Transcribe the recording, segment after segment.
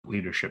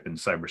leadership in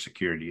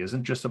cybersecurity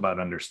isn't just about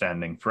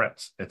understanding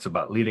threats. It's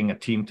about leading a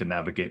team to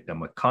navigate them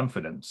with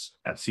confidence.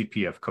 At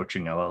CPF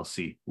Coaching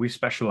LLC, we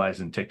specialize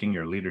in taking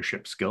your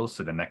leadership skills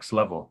to the next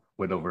level.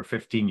 With over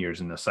 15 years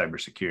in the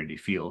cybersecurity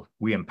field,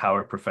 we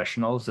empower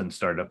professionals and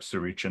startups to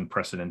reach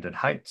unprecedented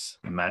heights.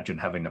 Imagine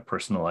having a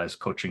personalized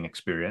coaching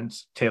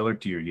experience tailored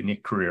to your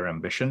unique career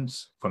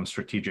ambitions. From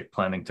strategic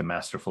planning to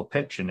masterful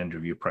pitch and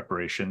interview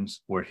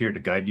preparations, we're here to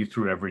guide you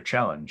through every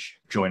challenge.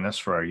 Join us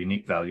for our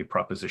unique value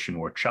proposition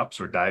workshops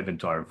or dive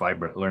into our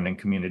vibrant learning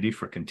community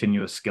for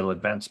continuous skill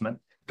advancement.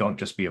 Don't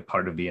just be a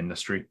part of the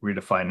industry,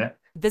 redefine it.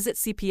 Visit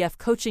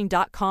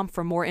cpfcoaching.com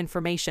for more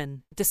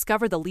information.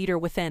 Discover the leader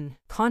within.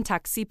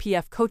 Contact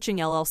CPF Coaching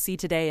LLC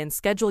today and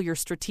schedule your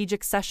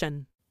strategic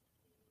session.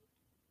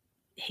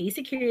 Hey,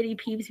 security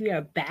peeps, we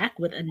are back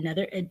with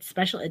another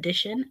special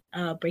edition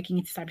of Breaking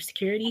into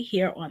Cybersecurity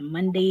here on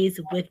Mondays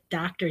with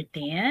Dr.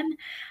 Dan.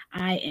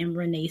 I am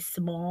Renee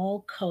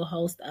Small,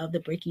 co-host of the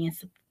Breaking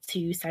into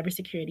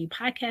Cybersecurity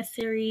podcast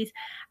series.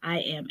 I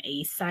am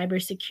a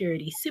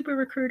cybersecurity super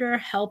recruiter,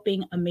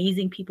 helping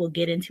amazing people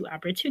get into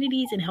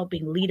opportunities and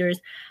helping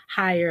leaders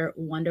hire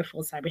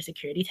wonderful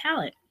cybersecurity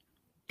talent.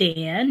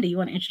 Dan, do you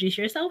want to introduce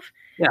yourself?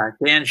 Yeah,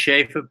 Dan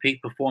Schaefer,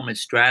 Peak Performance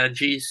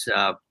Strategies.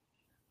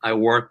 I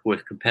work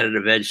with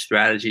competitive edge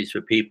strategies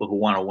for people who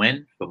want to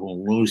win, for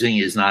whom losing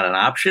is not an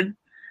option.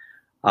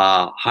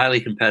 Highly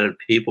competitive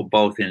people,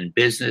 both in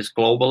business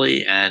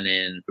globally and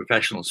in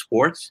professional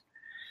sports.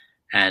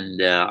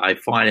 And I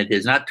find that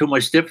there's not too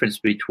much difference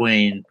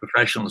between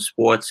professional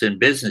sports and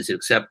business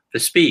except for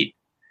speed.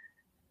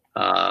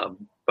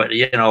 But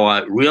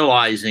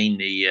realizing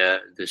the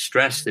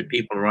stress that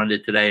people are under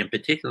today, and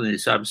particularly in the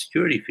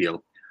cybersecurity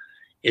field,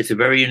 it's a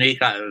very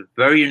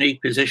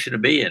unique position to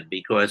be in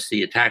because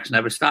the attacks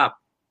never stop.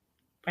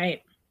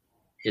 Right.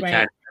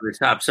 Attacks never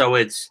stop. So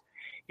it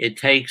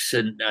takes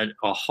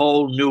a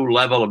whole new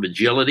level of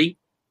agility.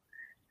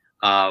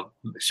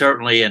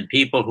 Certainly, and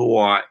people who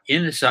are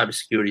in the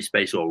cybersecurity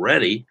space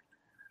already,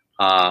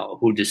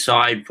 who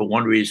decide for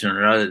one reason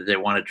or another that they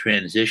want to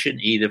transition,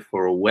 either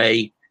for a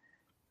way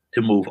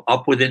to move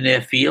up within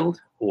their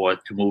field or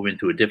to move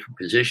into a different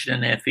position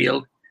in their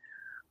field,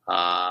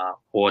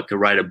 or to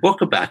write a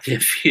book about their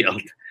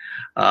field.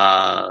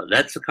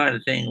 That's the kind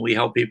of thing we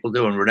help people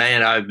do. And Renee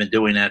and I have been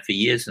doing that for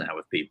years now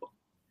with people.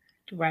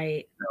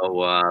 Right.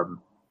 So,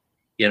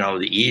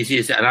 the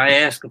easiest, and I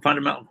ask a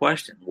fundamental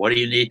question: what do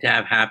you need to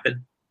have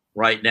happen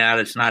right now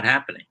that's not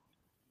happening?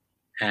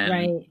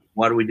 And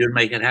what do we do to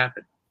make it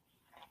happen?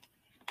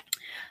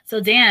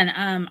 So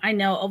Dan, I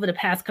know over the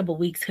past couple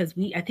of weeks, because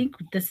I think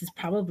this is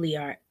probably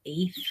our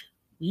 8th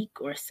week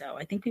or so.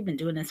 I think we've been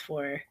doing this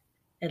for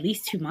at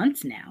least 2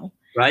 months now.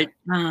 Right.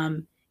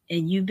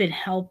 And you've been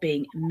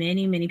helping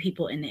many, many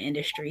people in the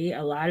industry.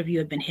 A lot of you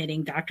have been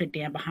hitting Dr.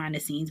 Dan behind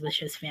the scenes,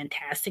 which is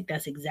fantastic.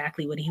 That's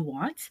exactly what he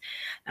wants.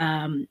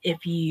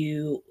 If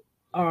you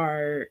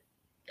are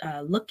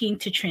looking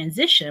to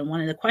transition,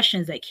 one of the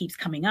questions that keeps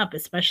coming up,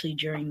 especially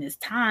during this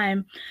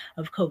time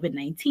of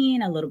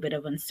COVID-19, a little bit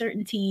of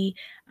uncertainty.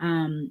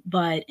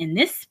 But in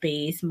this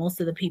space, most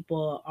of the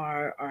people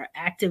are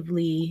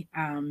actively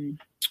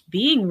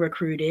being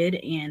recruited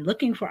and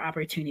looking for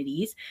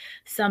opportunities.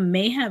 Some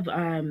may have,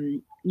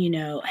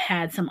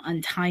 had some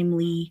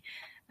untimely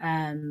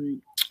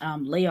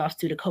layoffs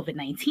due to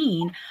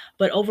COVID-19.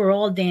 But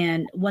overall,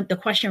 Dan, the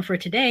question for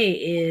today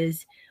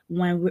is,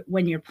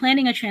 when you're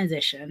planning a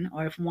transition,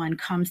 or if one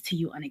comes to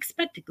you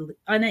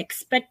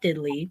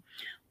unexpectedly,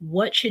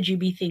 what should you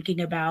be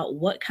thinking about?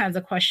 What kinds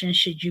of questions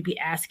should you be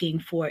asking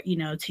for,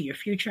 to your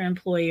future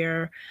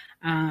employer,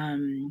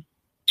 and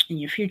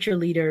your future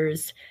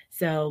leaders?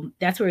 So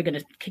that's where we're going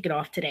to kick it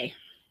off today.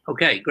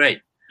 Okay,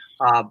 great.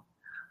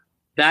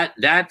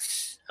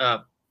 That's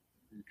a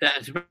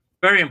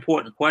very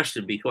important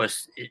question,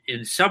 because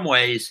in some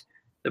ways,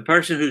 the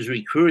person who's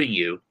recruiting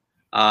you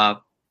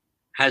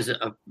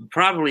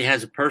probably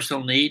has a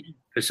personal need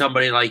for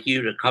somebody like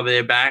you to cover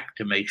their back,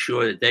 to make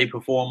sure that they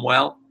perform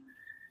well.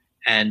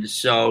 And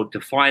so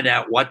to find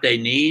out what they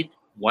need,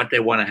 what they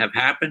want to have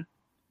happen,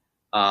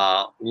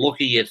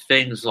 looking at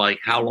things like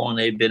how long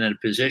they've been in a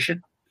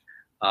position,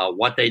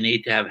 what they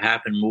need to have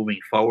happen moving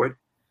forward.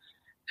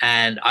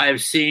 And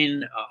I've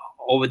seen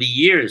over the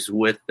years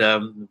with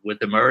the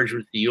merge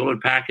with the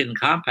Hewlett-Packard and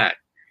Compaq,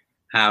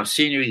 how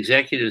senior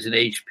executives in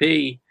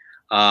HP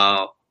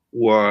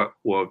were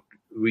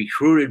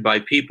recruited by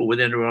people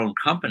within their own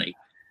company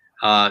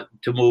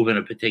to move in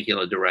a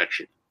particular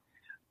direction.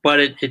 But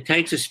it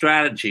takes a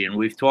strategy, and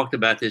we've talked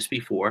about this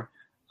before,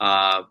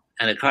 and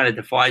it kind of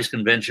defies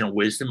conventional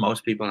wisdom.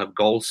 Most people have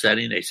goal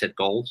setting. They set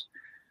goals.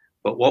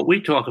 But what we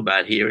talk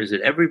about here is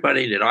that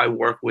everybody that I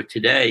work with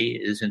today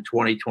is in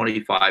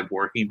 2025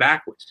 working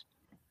backwards.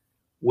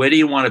 Where do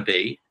you want to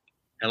be?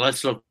 And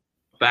let's look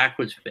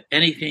backwards for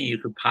anything you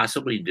could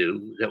possibly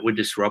do that would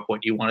disrupt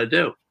what you want to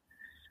do.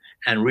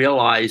 And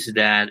realize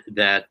that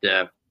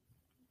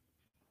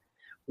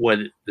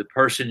when the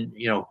person,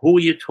 who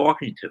are you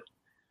talking to?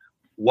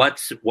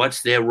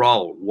 What's their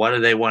role? What do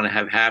they want to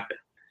have happen?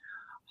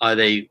 Are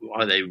they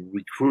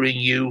recruiting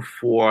you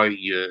for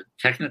your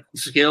technical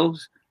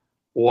skills,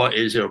 or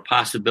is there a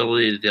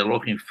possibility that they're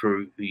looking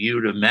for you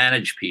to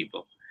manage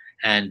people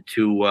and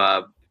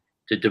to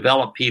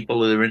develop people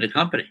that are in the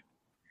company?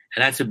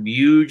 And that's a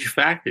huge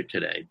factor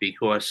today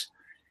because,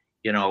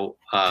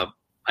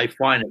 I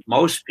find that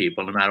most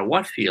people, no matter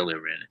what field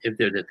they're in, if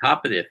they're at the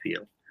top of their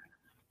field,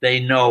 they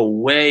know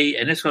way,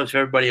 and this goes for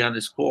everybody on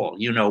this call,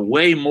 you know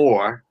way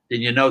more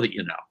than you know that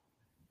you know.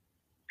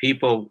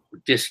 People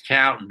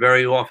discount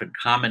very often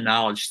common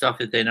knowledge, stuff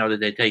that they know that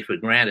they take for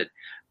granted.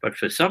 But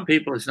for some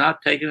people, it's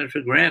not taking it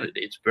for granted.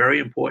 It's very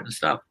important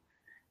stuff.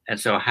 And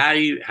so how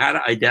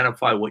to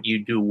identify what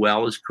you do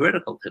well is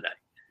critical today.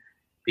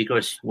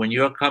 Because when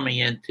you're coming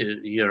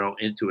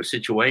into a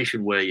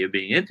situation where you're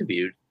being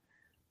interviewed,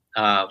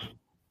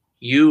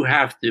 you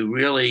have to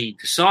really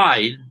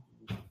decide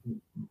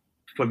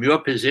from your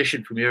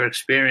position, from your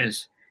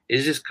experience,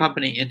 is this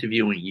company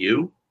interviewing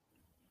you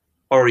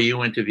or are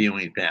you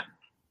interviewing them?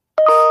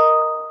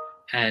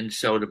 And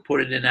so to put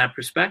it in that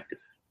perspective.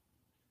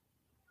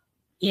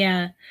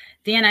 Yeah.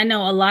 Dan, I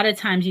know a lot of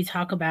times you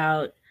talk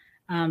about,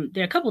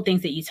 there are a couple of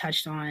things that you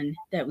touched on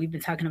that we've been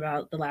talking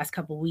about the last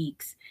couple of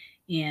weeks.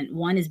 And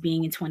one is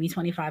being in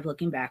 2025,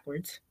 looking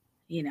backwards,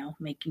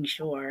 making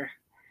sure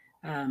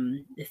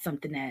it's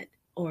something that,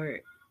 or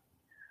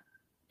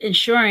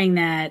ensuring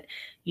that,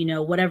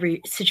 whatever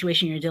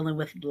situation you're dealing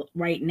with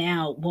right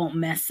now won't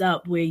mess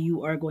up where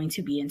you are going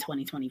to be in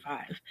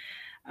 2025.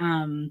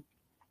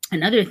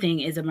 Another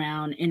thing is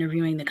around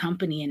interviewing the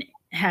company and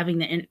having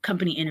the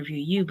company interview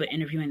you, but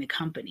interviewing the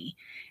company.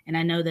 And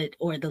I know that,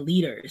 or the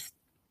leaders.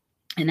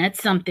 And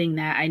that's something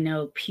that I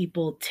know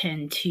people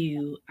tend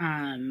to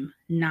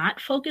not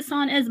focus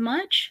on as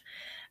much.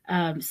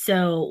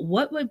 So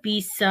what would be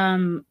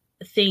some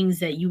things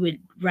that you would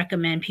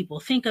recommend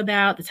people think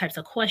about, the types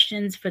of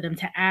questions for them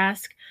to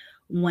ask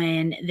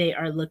when they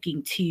are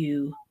looking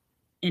to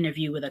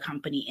interview with a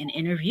company and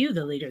interview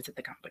the leaders at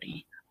the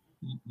company?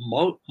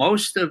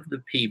 Most of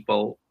the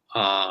people who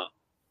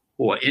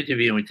are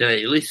interviewing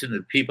today, at least in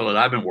the people that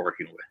I've been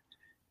working with,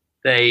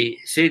 they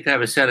seem to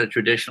have a set of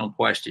traditional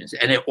questions,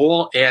 and they're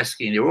all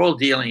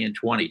dealing in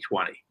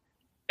 2020.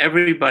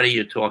 Everybody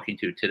you're talking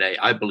to today,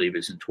 I believe,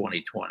 is in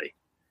 2020.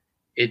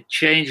 It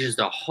changes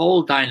the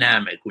whole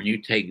dynamic when you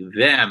take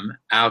them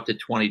out to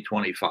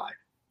 2025.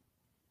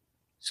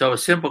 So a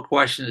simple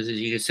question is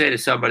you can say to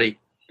somebody,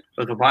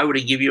 look, if I were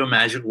to give you a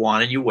magic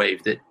wand and you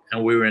waved it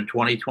and we were in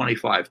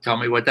 2025, tell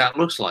me what that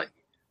looks like.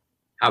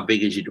 How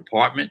big is your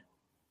department?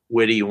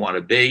 Where do you want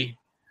to be?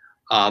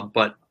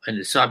 But in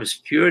the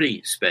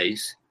cybersecurity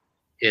space,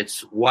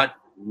 it's what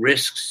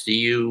risks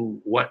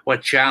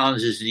what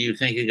challenges do you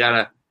think are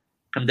going to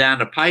come down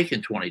the pike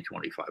in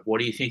 2025? What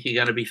do you think you're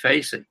going to be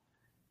facing?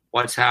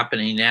 What's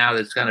happening now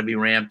that's going to be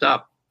ramped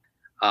up?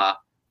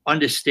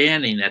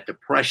 Understanding that the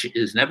pressure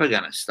is never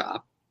going to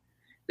stop.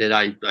 That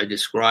I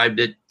described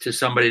it to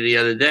somebody the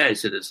other day. I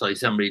said it's like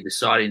somebody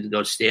deciding to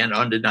go stand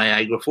under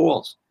Niagara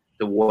Falls.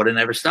 The water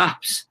never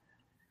stops.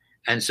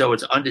 And so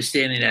it's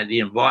understanding that the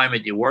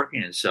environment you're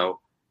working in. So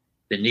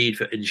the need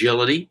for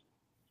agility,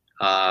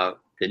 the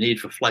need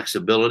for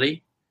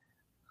flexibility,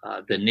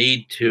 the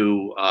need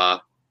to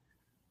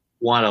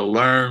want to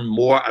learn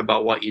more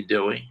about what you're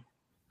doing.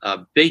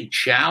 A big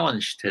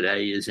challenge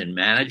today is in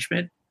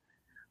management.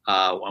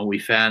 When we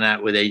found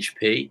that with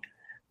HP,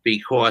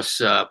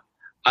 because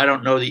I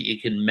don't know that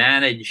you can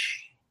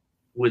manage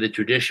with a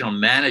traditional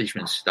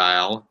management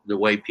style the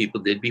way people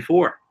did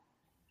before.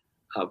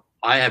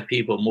 I have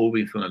people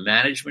moving from a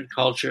management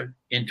culture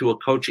into a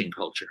coaching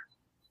culture.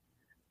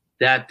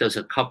 That does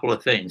a couple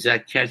of things.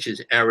 That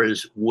catches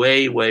errors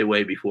way, way,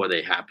 way before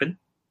they happen.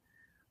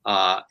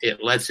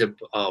 It lets a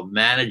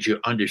manager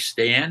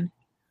understand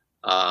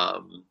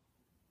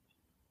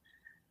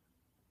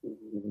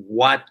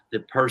what the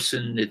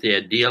person that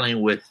they're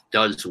dealing with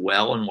does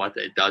well and what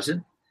it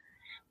doesn't,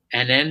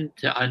 and then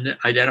to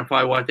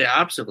identify what their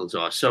obstacles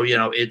are. So,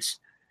 it's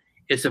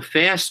a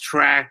fast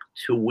track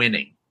to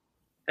winning.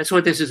 That's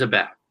what this is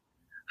about.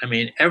 I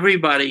mean,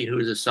 everybody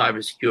who's a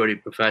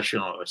cybersecurity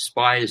professional or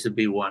aspires to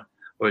be one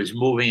or is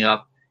moving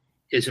up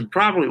is in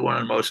probably one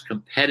of the most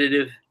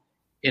competitive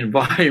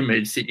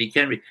environments that you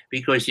can be,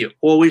 because you're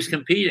always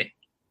competing,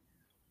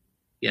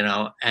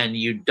 and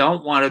you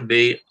don't want to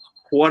be a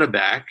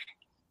quarterback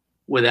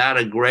without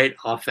a great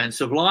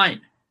offensive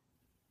line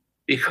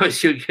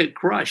because you get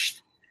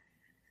crushed.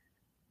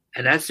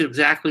 And that's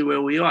exactly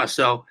where we are.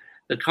 So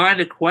the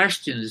kind of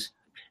questions,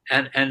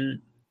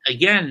 and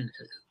again,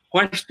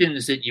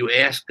 questions that you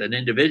ask an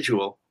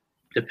individual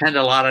depend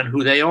a lot on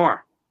who they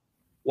are,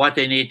 what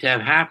they need to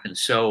have happen.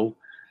 So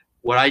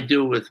what I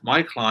do with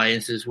my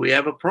clients is we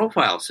have a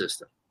profile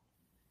system.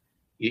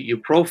 You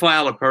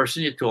profile a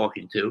person you're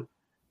talking to.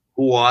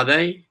 Who are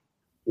they?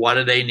 What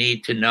do they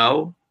need to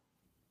know?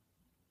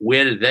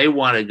 Where do they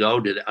want to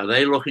go? Are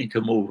they looking to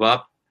move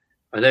up?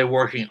 Are they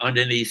working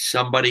underneath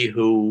somebody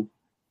who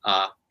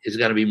is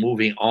going to be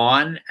moving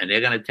on and they're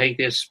going to take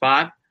their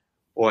spot?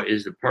 Or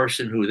is the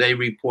person who they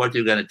report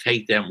to going to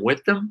take them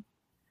with them?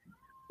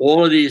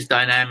 All of these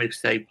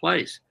dynamics take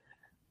place.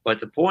 But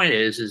the point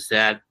is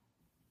that,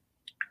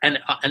 and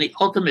the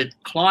ultimate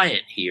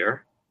client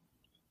here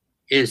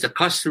is the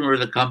customer of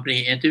the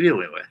company you're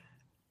interviewing with.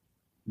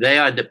 They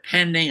are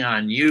depending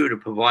on you to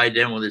provide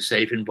them with a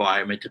safe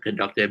environment to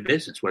conduct their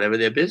business, whatever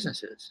their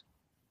business is.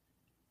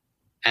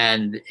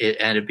 And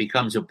it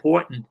becomes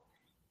important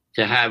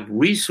to have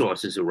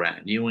resources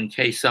around you in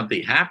case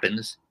something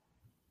happens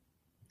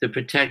to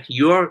protect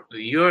your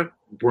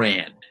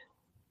brand.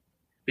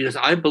 Because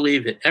I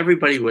believe that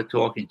everybody we're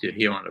talking to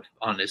here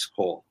on this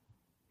call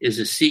is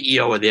a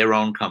CEO of their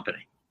own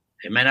company.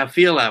 They may not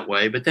feel that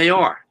way, but they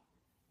are.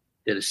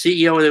 They're the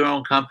CEO of their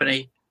own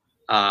company.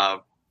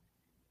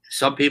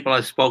 Some people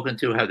I've spoken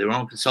to have their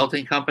own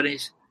consulting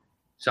companies.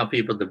 Some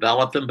people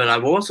develop them, but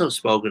I've also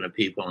spoken to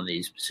people in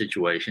these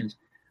situations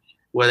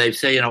where they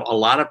say, a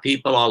lot of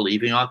people are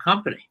leaving our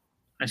company.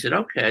 I said,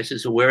 okay. I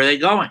said, so where are they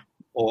going?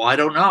 Oh, I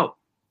don't know.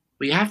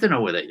 Well, you have to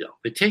know where they go,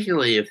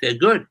 particularly if they're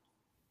good.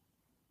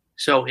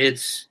 So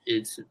it's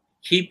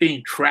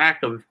keeping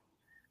track of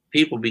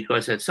people,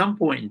 because at some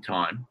point in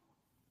time,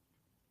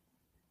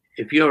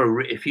 if you're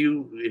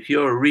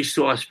a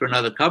resource for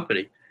another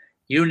company,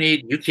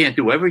 you can't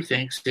do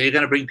everything. So you're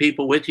going to bring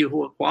people with you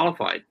who are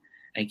qualified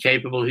and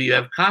capable, who you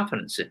have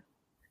confidence in,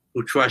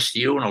 who trust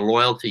you and are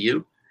loyal to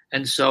you.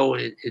 And so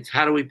it's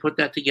how do we put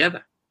that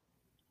together?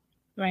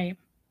 Right.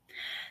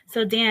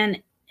 So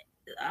Dan,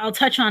 I'll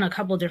touch on a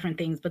couple different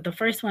things, but the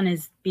first one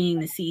is being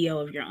the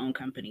CEO of your own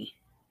company.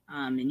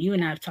 And you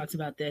and I have talked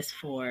about this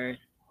for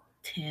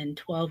 10,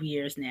 12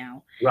 years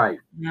now. Right.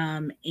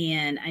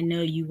 And I know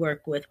when you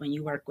work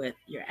with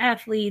your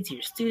athletes,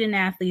 your student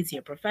athletes,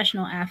 your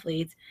professional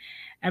athletes,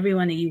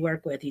 everyone that you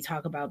work with, you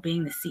talk about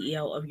being the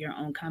CEO of your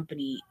own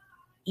company,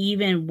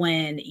 even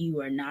when you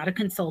are not a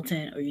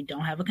consultant or you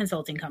don't have a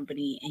consulting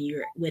company and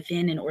you're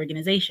within an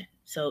organization.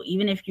 So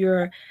even if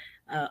you're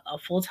a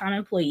full-time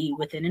employee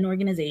within an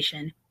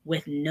organization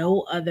with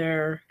no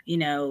other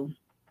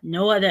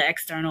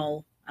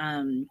external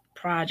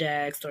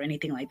projects or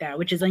anything like that,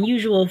 which is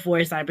unusual for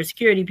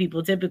cybersecurity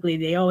people. Typically,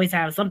 they always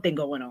have something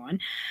going on.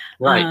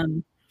 Right.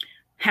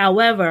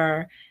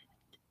 However,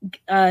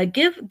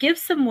 give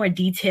some more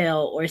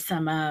detail or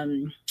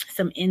some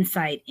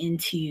insight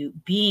into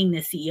being the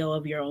CEO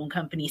of your own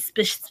company,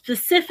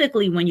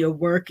 specifically when you're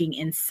working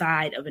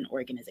inside of an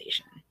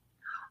organization.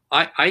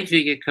 I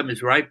think it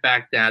comes right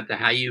back down to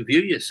how you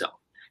view yourself.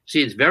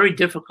 See, it's very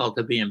difficult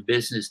to be in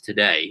business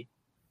today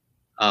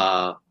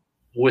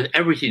with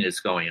everything that's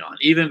going on,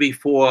 even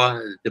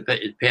before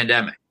the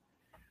pandemic.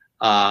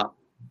 And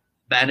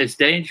it's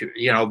dangerous,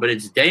 but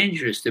it's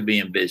dangerous to be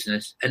in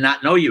business and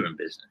not know you're in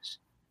business.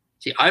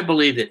 See, I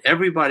believe that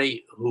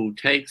everybody who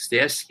takes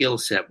their skill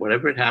set,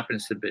 whatever it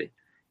happens to be,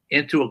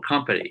 into a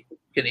company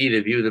can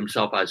either view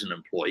themselves as an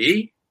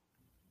employee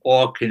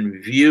or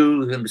can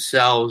view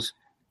themselves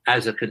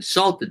as a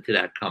consultant to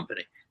that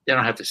company. They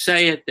don't have to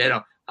say it.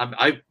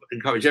 I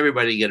encourage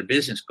everybody to get a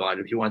business card.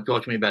 If you want to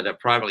talk to me about that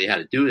privately, how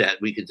to do that,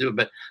 we could do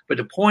it. But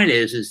the point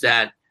is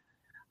that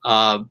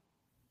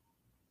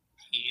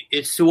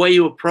it's the way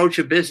you approach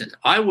a business.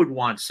 I would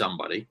want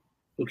somebody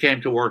who came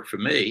to work for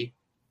me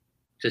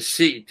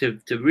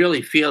to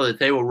really feel that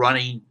they were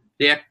running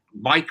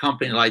my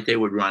company like they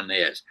would run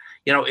theirs.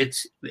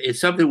 It's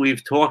something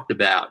we've talked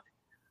about.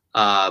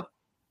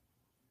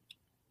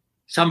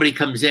 Somebody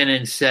comes in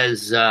and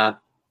says, how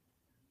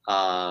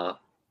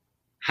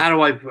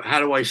do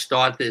I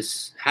start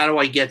this? How do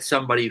I get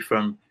somebody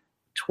from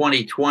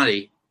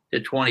 2020 to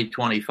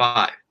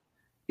 2025?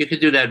 You can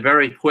do that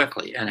very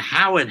quickly. And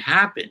how it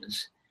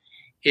happens,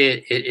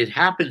 it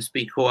happens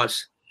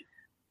because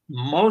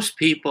most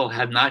people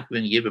have not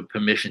been given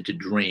permission to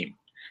dream.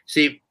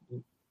 See,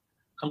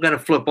 I'm going to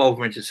flip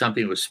over into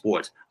something with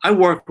sports. I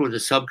work with the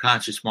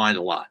subconscious mind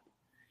a lot.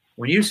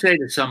 When you say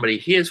to somebody,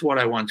 here's what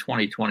I want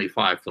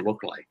 2025 to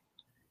look like,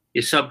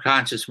 your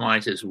subconscious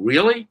mind says,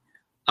 really?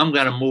 I'm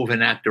going to move in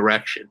that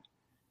direction.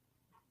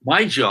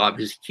 My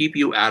job is to keep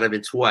you out of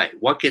its way.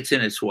 What gets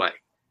in its way?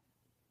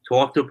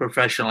 Talk to a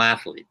professional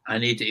athlete. I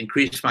need to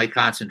increase my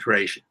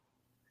concentration.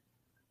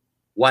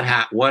 What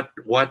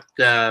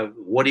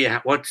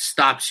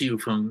stops you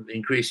from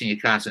increasing your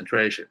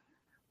concentration?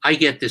 I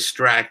get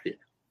distracted.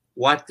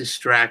 What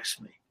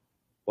distracts me?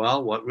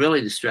 Well, what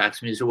really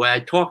distracts me is the way I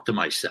talk to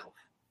myself.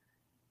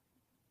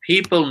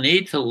 People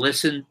need to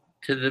listen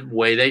to the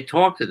way they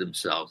talk to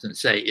themselves and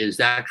say, is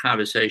that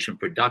conversation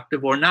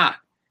productive or not?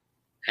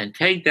 And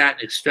take that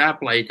and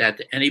extrapolate that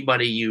to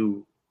anybody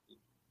you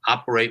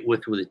operate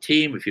with a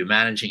team. If you're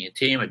managing a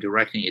team or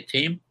directing a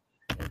team,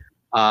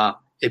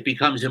 it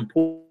becomes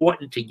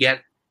important to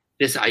get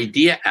this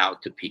idea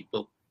out to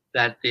people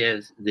that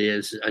there's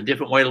a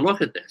different way to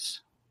look at this.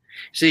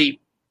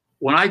 See,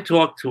 when I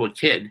talk to a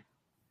kid,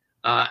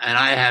 and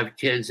I have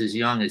kids as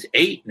young as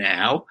 8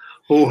 now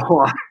who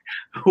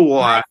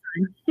want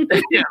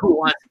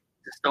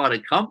to start a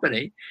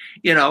company,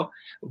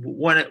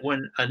 when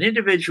an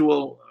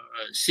individual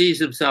sees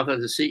himself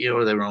as a CEO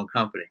of their own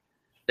company,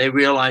 they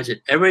realize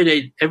that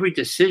every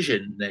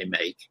decision they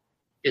make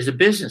is a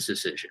business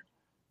decision.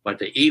 what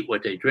they eat,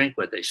 what they drink,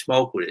 what they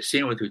smoke, what they're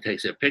seeing with, who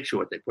takes their picture,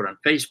 what they put on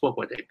Facebook,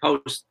 what they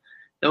post.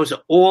 Those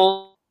are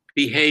all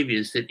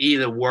behaviors that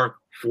either work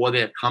for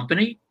their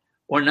company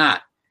or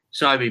not.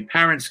 So, I mean,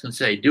 parents can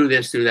say, do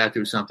this, do that,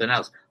 do something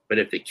else. But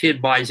if the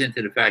kid buys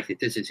into the fact that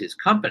this is his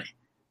company,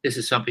 this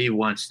is something he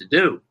wants to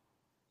do,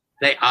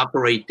 they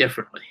operate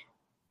differently.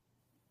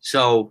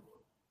 So,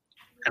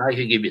 and I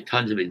can give you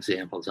tons of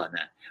examples on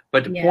that.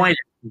 But the point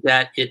is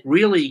that it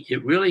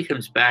really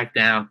comes back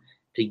down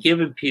to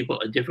giving people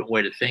a different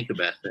way to think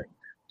about things.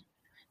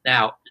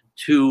 Now,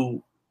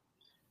 to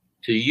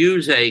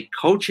use a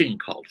coaching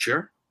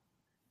culture,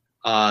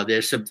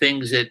 there's some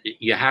things that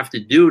you have to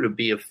do to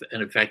be an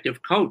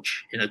effective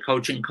coach in a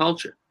coaching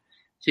culture.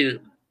 See,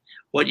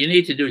 what you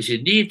need to do is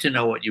you need to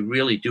know what you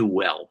really do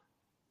well.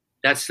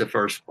 That's the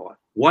first part.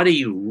 What do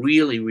you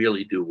really,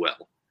 really do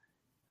well?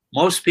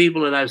 Most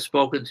people that I've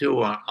spoken to,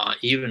 are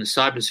even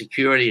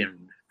cybersecurity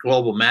and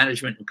global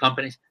management and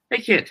companies, they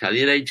can't tell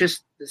you. They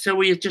just say,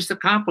 well, you just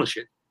accomplish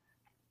it.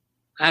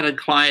 I had a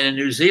client in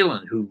New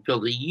Zealand who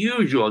built a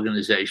huge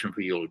organization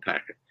for Hewlett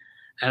Packard.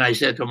 And I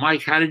said to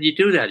Mike, how did you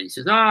do that? He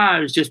says, I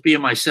was just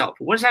being myself.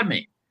 What does that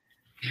mean?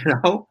 You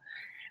know,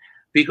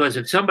 because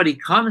if somebody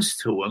comes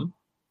to him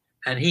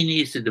and he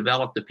needs to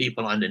develop the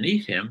people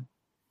underneath him,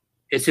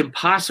 it's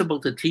impossible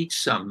to teach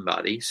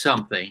somebody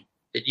something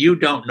that you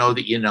don't know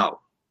that you know.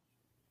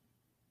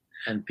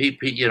 And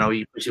people, you know,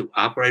 you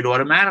operate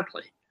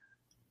automatically.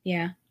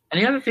 Yeah.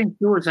 And the other thing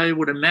too is, I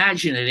would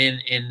imagine that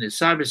in the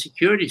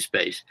cybersecurity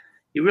space,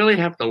 you really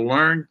have to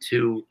learn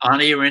to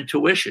honor your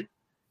intuition.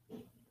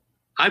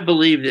 I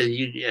believe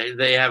that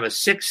they have a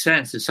sixth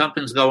sense that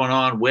something's going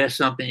on, where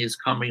something is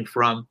coming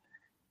from,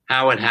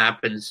 how it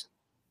happens,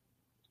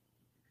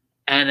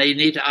 and they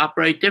need to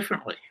operate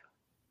differently.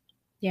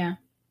 Yeah.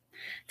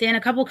 Dan,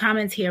 a couple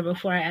comments here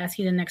before I ask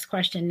you the next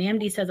question.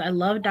 Namdi says, I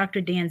love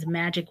Dr. Dan's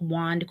magic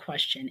wand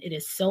question. It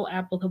is so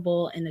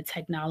applicable in the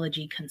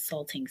technology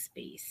consulting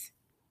space.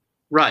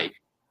 Right.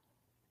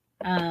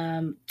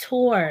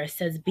 Tor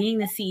says, being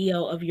the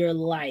CEO of your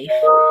life,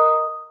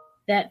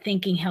 that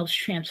thinking helps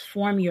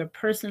transform your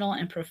personal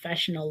and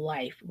professional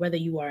life, whether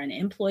you are an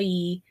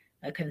employee,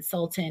 a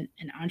consultant,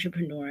 an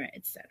entrepreneur,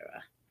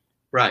 etc.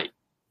 Right.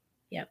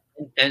 Yep.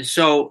 And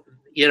so,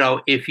 you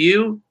know, if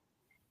you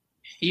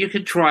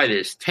can try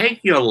this.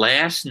 Take your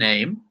last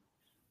name.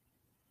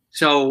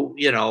 So,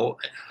 you know,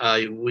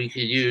 we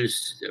could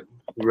use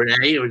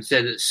Renee, who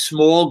said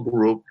small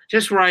group.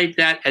 Just write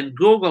that and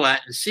Google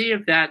that and see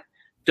if that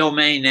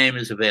domain name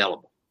is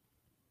available.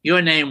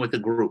 Your name with the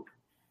group.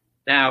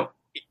 Now,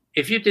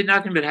 if you did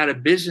nothing but had a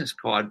business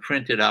card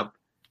printed up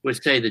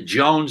with, say, the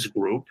Jones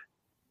Group,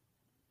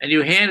 and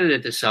you handed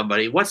it to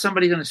somebody, what's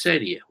somebody going to say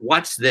to you?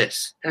 What's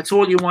this? That's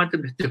all you want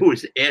them to do,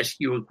 is ask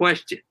you a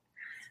question.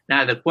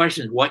 Now, the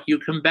question is what you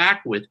come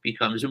back with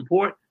becomes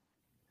important.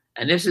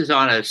 And this is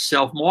on a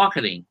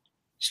self-marketing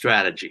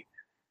strategy.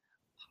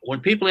 When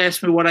people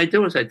ask me what I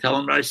do, is I tell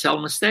them that I sell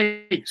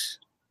mistakes.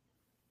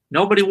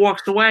 Nobody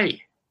walks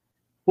away.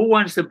 Who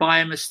wants to buy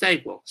a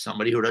mistake? Well,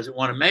 somebody who doesn't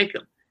want to make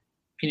them.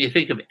 Can you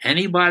think of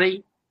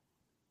anybody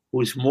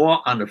who's more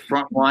on the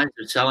front lines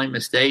of selling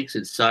mistakes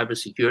than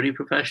cybersecurity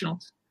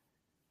professionals?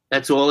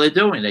 That's all they're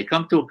doing. They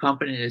come to a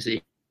company and they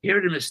say, here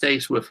are the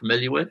mistakes we're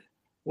familiar with.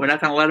 We're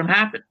not going to let them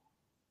happen.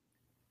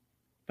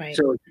 Right.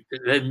 So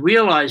then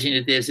realizing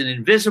that there's an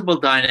invisible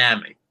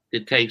dynamic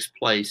that takes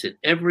place at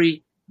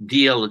every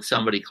deal that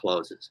somebody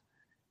closes.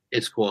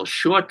 It's called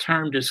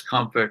short-term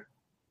discomfort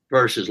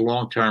versus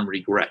long-term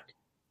regret.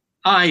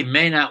 I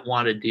may not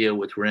want to deal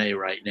with Renee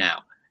right now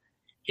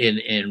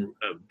in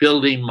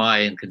building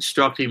and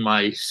constructing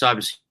my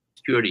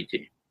cybersecurity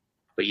team.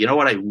 But you know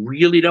what I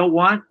really don't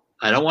want?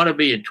 I don't want to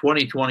be in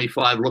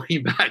 2025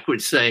 looking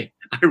backwards saying,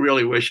 I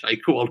really wish I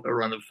called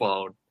her on the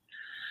phone.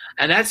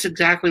 And that's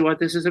exactly what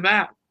this is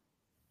about.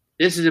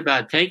 This is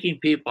about taking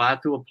people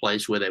out to a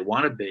place where they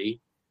want to be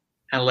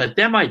and let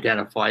them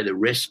identify the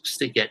risks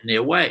that get in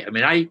their way. I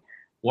mean,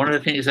 one of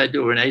the things I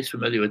do, Renee's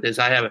familiar with this,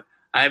 I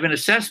have an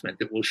assessment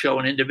that will show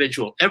an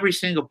individual every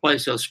single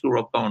place they'll screw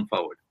up going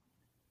forward.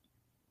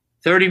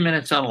 30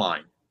 minutes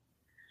online.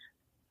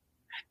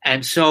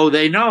 And so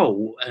they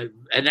know,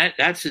 and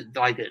that's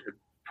like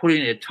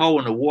putting a toe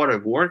in the water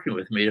of working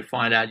with me to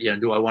find out,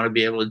 do I want to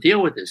be able to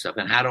deal with this stuff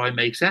and how do I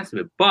make sense of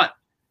it? But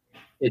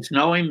it's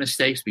knowing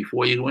mistakes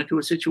before you go into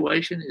a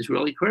situation is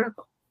really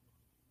critical.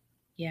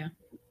 Yeah.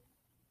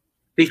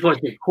 Because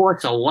it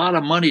costs a lot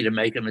of money to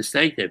make a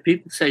mistake there.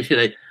 People say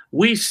today,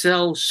 we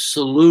sell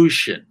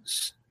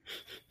solutions.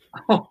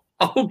 Oh,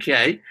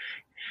 okay.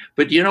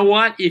 But you know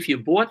what? If you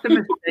bought the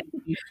mistake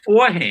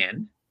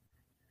beforehand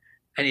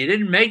and you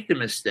didn't make the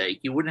mistake,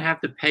 you wouldn't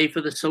have to pay for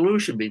the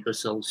solution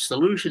because the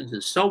solutions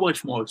is so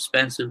much more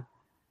expensive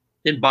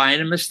than buying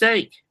a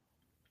mistake.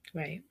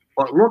 Right.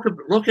 But look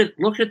at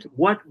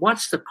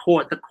what's the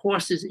cost. The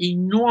cost is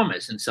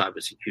enormous in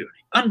cybersecurity.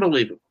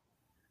 Unbelievable.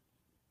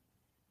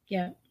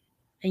 Yeah.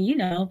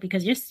 And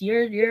because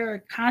you're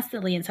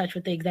constantly in touch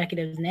with the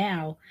executives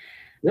now.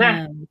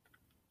 Yeah.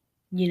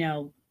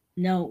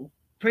 Know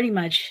pretty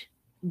much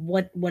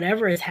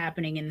whatever is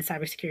happening in the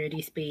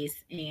cybersecurity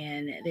space,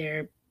 and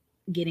they're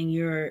getting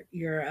your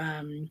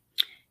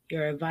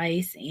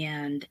advice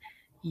and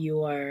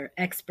your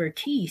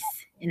expertise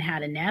in how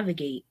to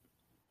navigate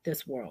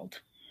this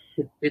world.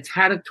 It's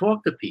how to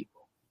talk to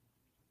people.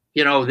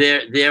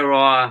 There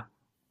are,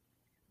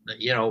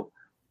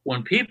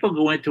 when people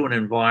go into an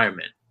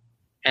environment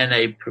and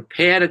they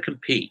prepare to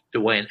compete the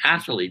way an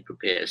athlete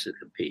prepares to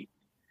compete,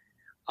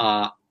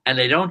 and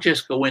they don't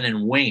just go in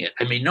and wing it.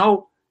 I mean,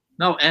 no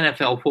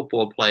NFL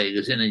football player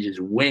goes in and just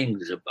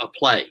wings a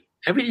play.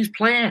 Everything's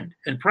planned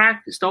and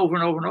practiced over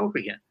and over and over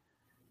again.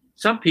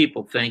 Some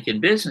people think in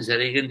business that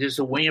they can just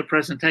wing a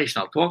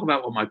presentation. I'll talk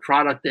about what my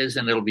product is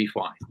and it'll be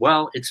fine.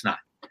 Well, it's not.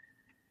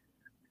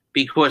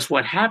 Because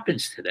what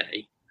happens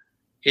today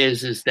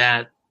is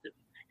that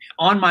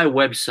on my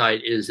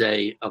website is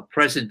a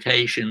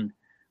presentation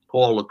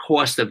called The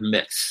Cost of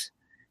Myths.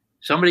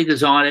 Somebody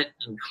goes on it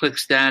and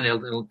clicks down.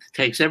 It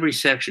takes every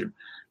section.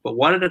 But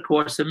what are the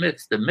cost of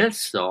myths? The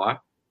myths are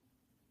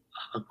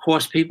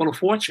cost people a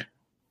fortune.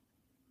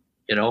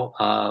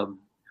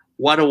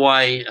 What do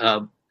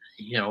I,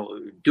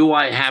 do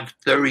I have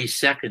 30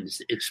 seconds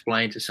to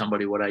explain to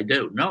somebody what I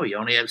do? No, you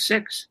only have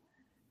 6.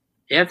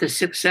 After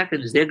 6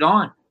 seconds, they're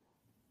gone.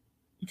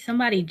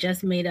 Somebody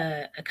just made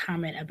a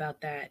comment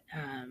about that,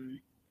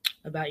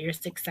 about your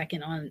 6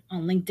 second on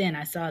LinkedIn.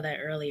 I saw that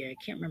earlier. I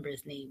can't remember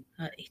his name.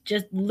 He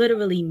just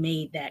literally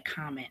made that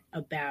comment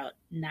about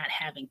not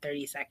having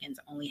 30 seconds,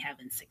 only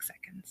having 6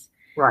 seconds.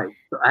 Right.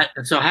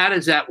 So how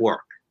does that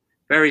work?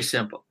 Very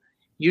simple.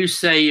 You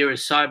say you're a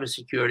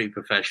cybersecurity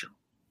professional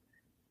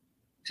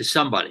to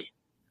somebody.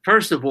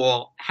 First of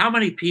all, how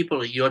many people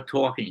that you're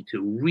talking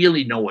to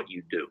really know what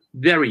you do?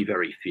 Very,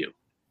 very few.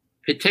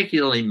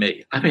 Particularly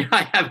me. I mean,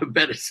 I have a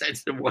better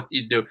sense of what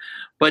you do.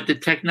 But the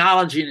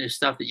technology and the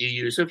stuff that you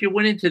use, so if you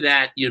went into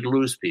that, you'd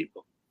lose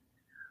people.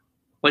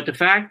 But the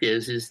fact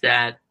is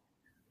that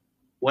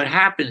what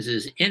happens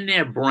is in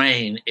their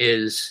brain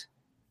is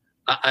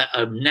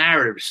a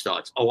narrative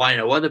starts. Oh, I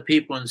know other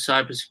people in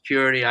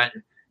cybersecurity,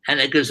 and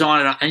it goes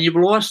on, and you've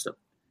lost them.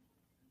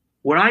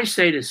 When I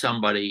say to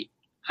somebody,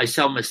 I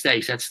sell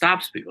mistakes, that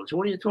stops people. So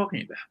what are you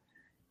talking about?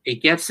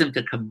 It gets them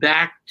to come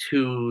back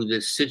to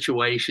the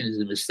situations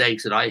and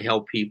mistakes that I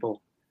help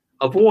people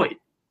avoid.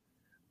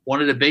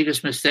 One of the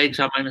biggest mistakes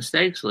on my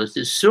mistakes list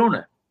is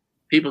sooner.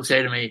 People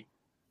say to me,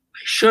 I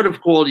should have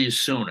called you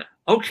sooner.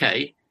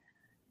 Okay.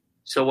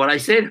 So what I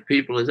say to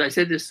people is, I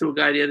said this to a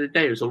guy the other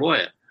day who's a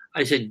lawyer.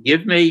 I said,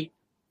 give me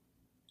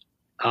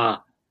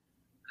your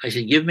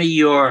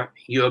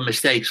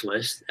mistakes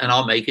list and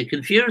I'll make it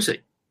confusing.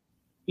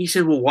 He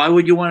said, well, why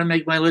would you want to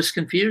make my list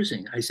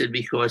confusing? I said,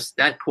 because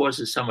that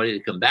causes somebody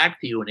to come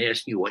back to you and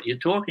ask you what you're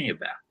talking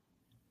about.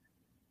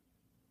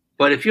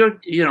 But if you're,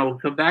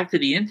 come back to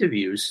the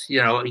interviews,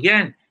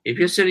 again, if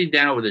you're sitting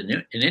down with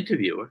an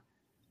interviewer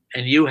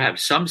and you have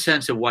some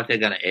sense of what they're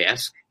going to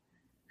ask,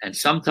 and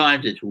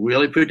sometimes it's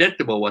really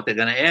predictable what they're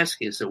going to ask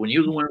you. So when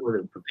you go in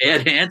with a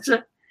prepared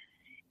answer,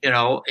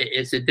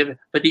 it's a different,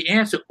 but the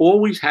answer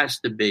always has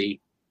to be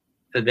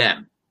for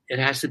them. It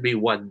has to be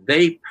what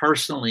they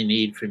personally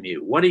need from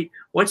you.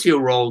 What's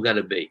your role got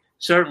to be?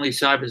 Certainly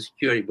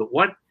cybersecurity, but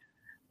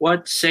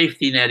what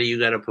safety net are you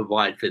going to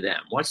provide for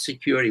them? What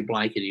security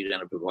blanket are you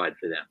going to provide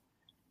for them?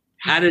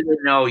 How do they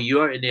know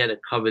you're in there to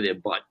cover their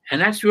butt? And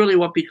that's really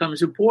what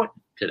becomes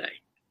important today.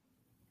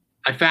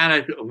 I found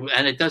out,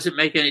 and it doesn't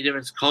make any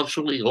difference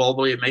culturally,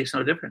 globally, it makes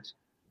no difference.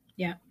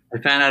 Yeah. I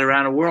found out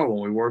around the world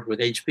when we worked with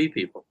HP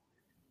people.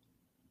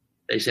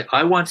 They say,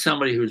 I want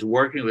somebody who's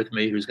working with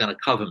me who's going to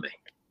cover me.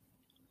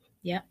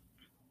 Yep.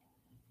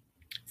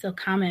 So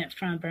comment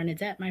from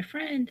Bernadette, my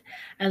friend.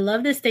 I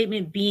love this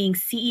statement, being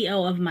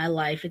CEO of my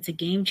life. It's a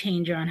game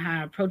changer on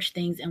how I approach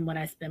things and what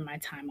I spend my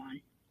time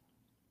on.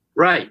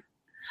 Right.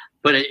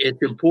 But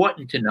it's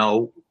important to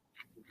know,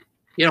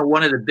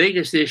 one of the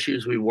biggest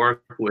issues we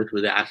work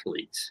with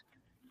athletes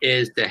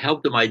is to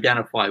help them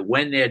identify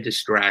when they're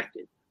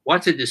distracted.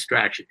 What's a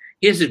distraction?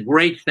 Here's a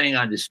great thing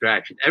on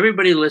distraction.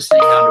 Everybody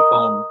listening on the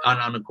phone,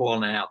 on the call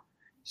now,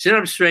 sit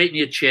up straight in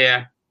your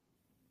chair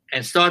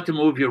and start to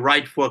move your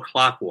right foot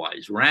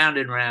clockwise, round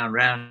and round,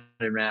 round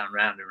and round,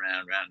 round and round, round and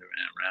round, round and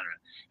round.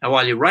 And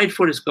while your right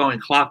foot is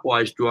going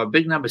clockwise, draw a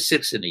big number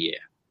 6 in the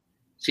air.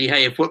 See how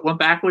your foot went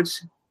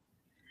backwards?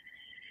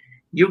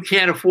 You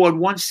can't afford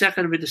 1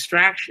 second of a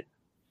distraction.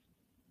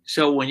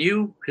 So when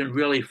you can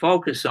really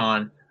focus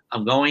on,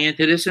 I'm going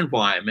into this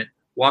environment,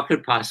 what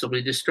could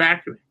possibly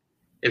distract me?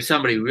 If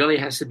somebody really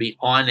has to be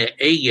on their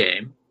A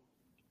game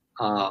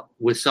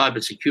with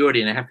cybersecurity,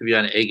 and they have to be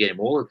on their A game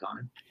all the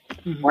time,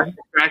 what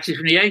distracts you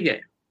from the A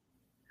game?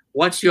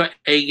 What's your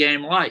A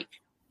game like?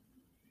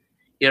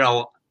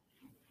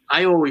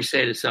 I always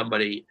say to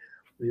somebody,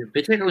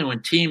 particularly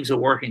when teams are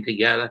working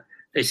together,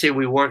 they say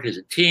we work as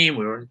a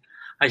team.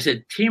 I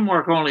said,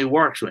 teamwork only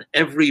works when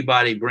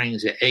everybody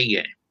brings their A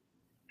game.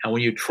 And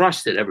when you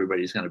trust that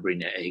everybody's going to bring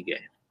their A game.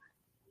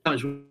 It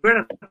becomes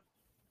critical.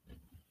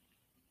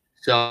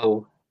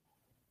 So,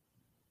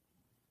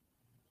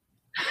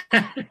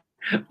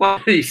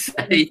 what did he say?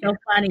 It's so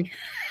funny.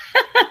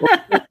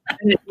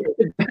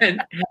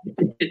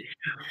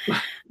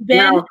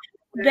 Ben,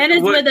 Ben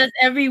is with us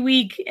every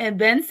week, and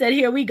Ben said,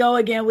 "Here we go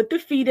again with the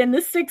feet and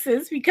the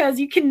sixes," because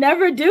you can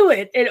never do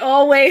it. It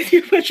always,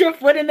 you put your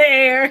foot in the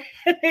air,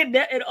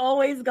 it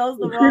always goes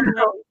the wrong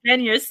way. Ben,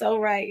 you're so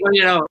right.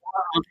 Well,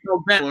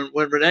 Ben,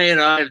 when Renee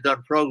and I have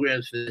done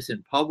programs for this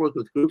in public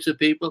with groups of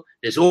people,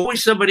 there's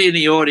always somebody in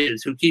the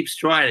audience who keeps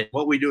trying it.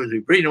 What we do is we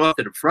bring them up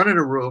to the front of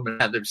the room and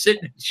have them sit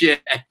in a chair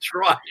and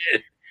try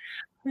it.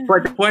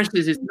 But the question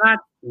is, it's not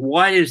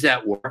why does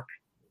that work?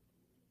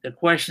 The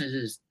question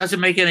is, does it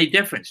make any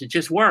difference? It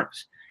just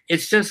works.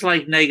 It's just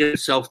like negative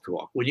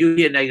self-talk. When you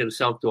hear negative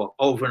self-talk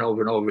over and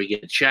over and over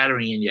again,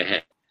 chattering in your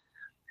head,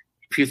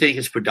 if you think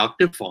it's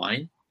productive,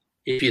 fine.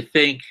 If you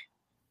think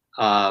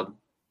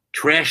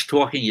trash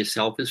talking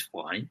yourself is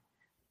fine,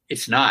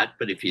 it's not.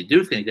 But if you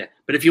do think that,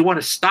 but if you want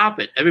to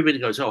stop it, everybody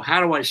goes, oh, how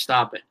do I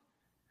stop it?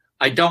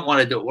 I don't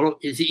want to do it. Well,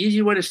 is the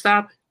easy way to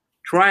stop it?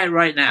 Try it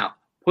right now.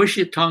 Push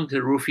your tongue to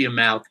the roof of your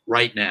mouth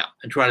right now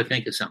and try to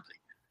think of something.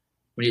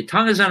 When your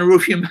tongue is on the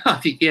roof of your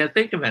mouth, you can't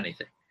think of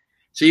anything.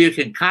 So you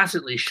can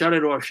constantly shut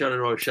it off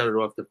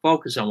to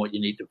focus on what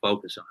you need to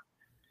focus on.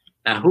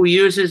 Now, who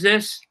uses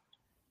this?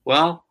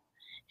 Well,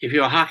 if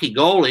you're a hockey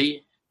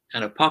goalie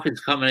and a puck is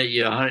coming at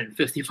you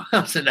 150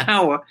 miles an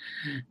hour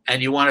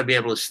and you want to be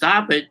able to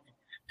stop it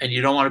and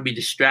you don't want to be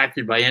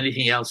distracted by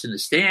anything else in the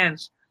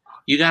stands,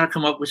 you got to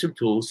come up with some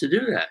tools to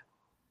do that.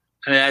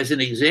 I mean, as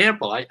an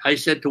example, I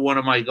said to one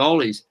of my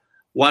goalies,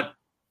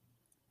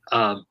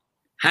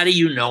 how do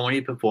you know when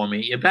you're performing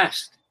at your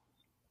best?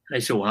 And I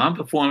said, when I'm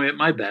performing at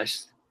my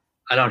best,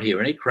 I don't hear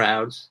any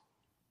crowds.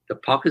 The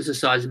puck is the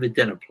size of a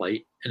dinner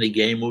plate, and the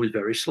game moves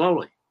very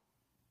slowly.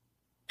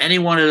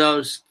 Anytime one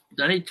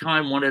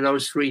of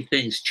those three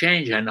things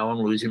change, I know I'm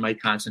losing my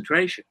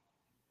concentration.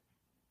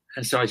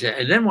 And so I said,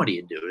 and then what do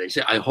you do? They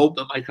said, I hope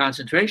that my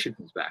concentration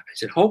comes back. I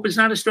said, hope is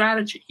not a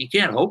strategy. You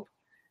can't hope.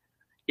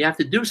 You have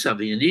to do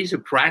something. And these are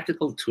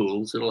practical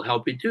tools that will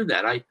help you do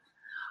that.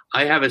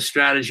 I have a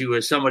strategy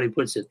where somebody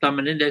puts their thumb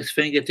and index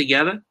finger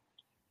together.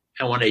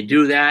 And when they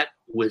do that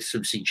with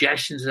some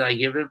suggestions that I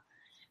give them,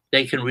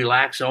 they can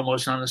relax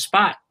almost on the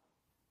spot.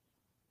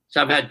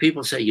 So I've had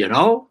people say,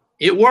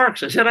 it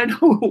works. I said, I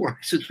know it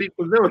works. It's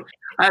people do it.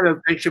 I have a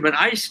picture of an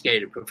ice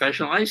skater,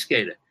 professional ice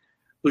skater,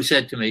 who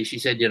said to me, she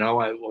said,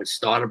 I would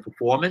start a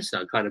performance.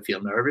 I kind of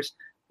feel nervous,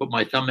 put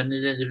my thumb and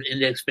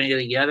index finger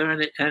together,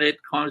 and it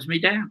calms me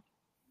down.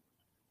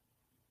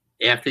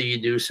 After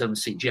you do some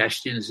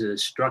suggestions that are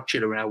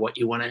structured around what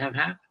you want to have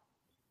happen.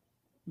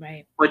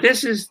 Right. But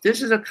this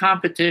is a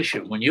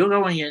competition. When you're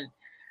going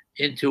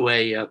into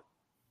a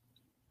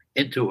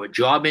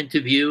job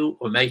interview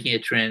or making a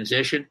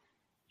transition,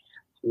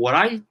 what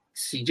I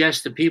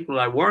suggest to people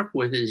I work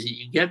with is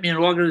you get me an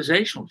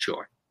organizational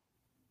chart.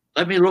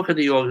 Let me look at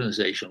the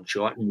organizational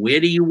chart. And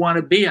where do you want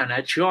to be on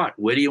that chart?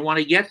 Where do you want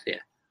to get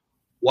there?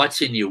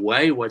 What's in your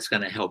way? What's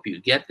going to help you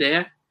get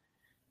there?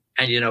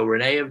 And,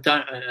 Renee and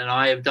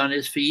I have done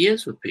this for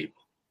years with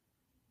people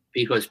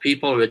because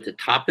people are at the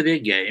top of their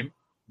game,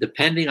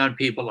 depending on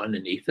people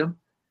underneath them.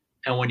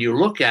 And when you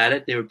look at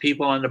it, there are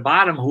people on the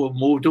bottom who have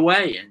moved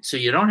away. And so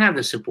you don't have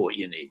the support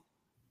you need.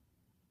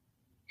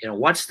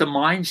 What's the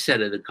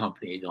mindset of the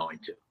company you're going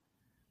to?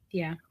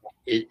 Yeah.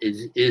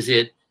 Is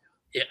it,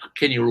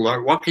 can you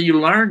learn? What can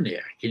you learn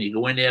there? Can you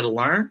go in there to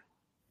learn?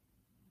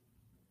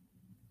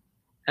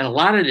 And a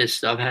lot of this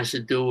stuff has to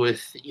do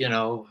with,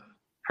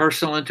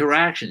 personal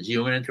interactions,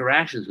 human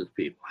interactions with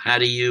people. How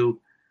do you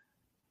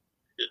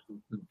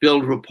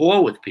build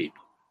rapport with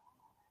people?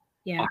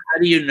 Yeah. Or how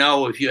do you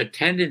know if your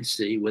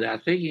tendency,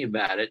 without thinking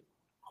about it,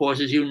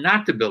 causes you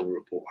not to build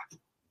rapport?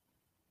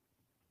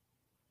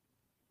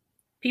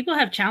 People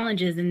have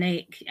challenges, and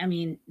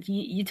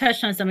you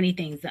touched on so many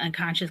things: the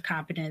unconscious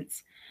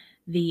competence,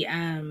 the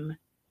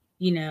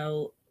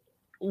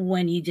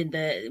when you did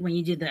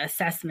the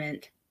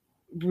assessment,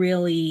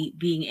 really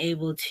being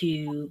able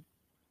to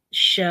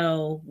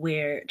show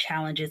where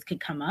challenges could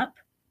come up,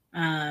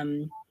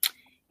 and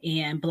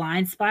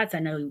blind spots. I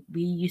know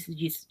we used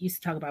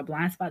to talk about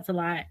blind spots a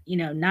lot,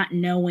 not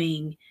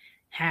knowing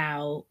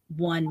how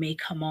one may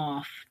come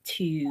off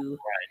to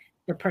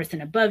the person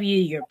above you,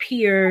 your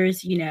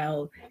peers,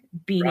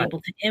 being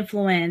able to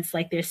influence.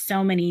 Like, there's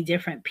so many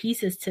different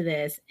pieces to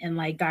this. And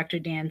like Dr.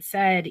 Dan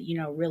said,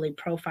 really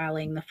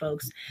profiling the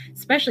folks,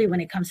 especially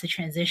when it comes to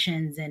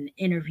transitions and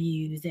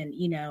interviews and,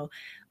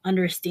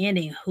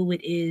 understanding who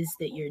it is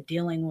that you're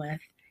dealing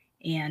with,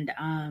 and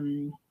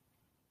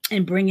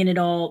bringing it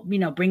all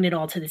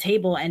to the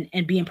table,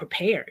 and being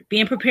prepared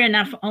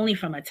not only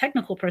from a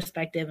technical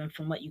perspective and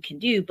from what you can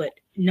do, but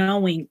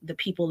knowing the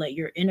people that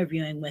you're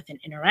interviewing with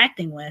and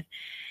interacting with,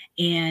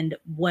 and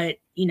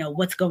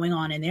what's going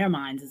on in their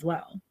minds as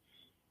well.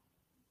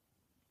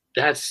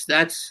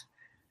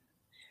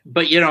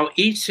 But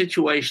each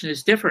situation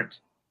is different.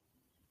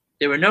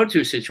 There are no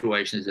two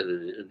situations that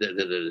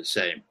are the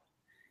same,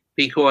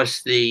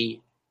 because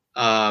the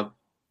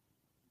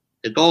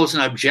goals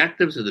and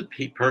objectives of the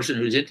person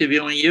who's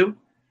interviewing you.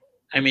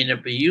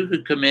 If you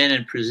could come in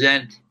and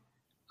present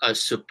a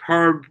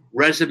superb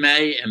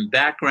resume and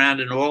background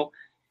and all,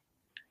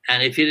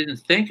 And if you didn't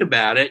think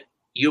about it,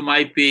 you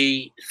might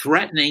be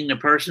threatening the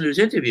person who's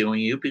interviewing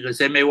you because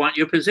they may want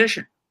your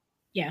position.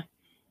 Yeah.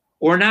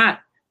 Or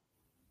not.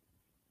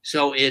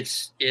 So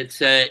it's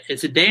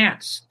a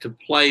dance to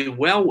play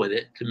well with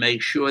it, to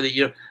make sure that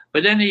you're.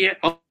 But then the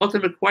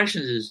ultimate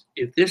question is,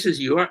 if this is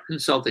your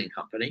consulting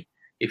company,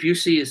 if you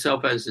see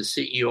yourself as the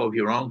CEO of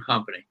your own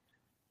company,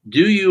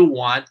 do you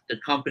want the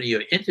company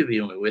you're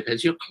interviewing with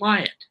as your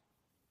client?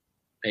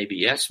 Maybe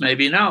yes,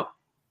 maybe no.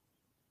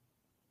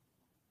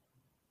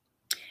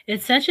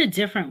 It's such a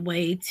different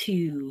way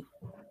to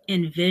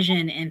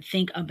envision and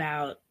think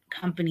about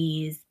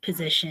companies,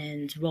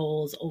 positions,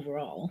 roles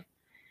overall.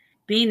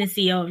 Being the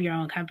CEO of your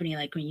own company,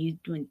 like when you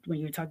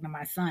were talking to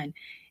my son,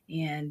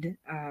 and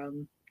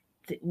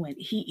when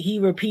he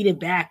repeated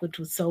back, which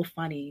was so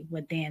funny,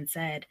 what Dan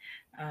said,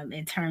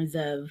 in terms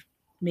of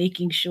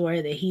making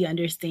sure that he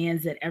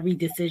understands that every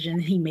decision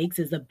he makes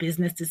is a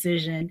business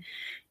decision,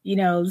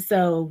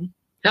 so.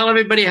 Tell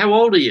everybody how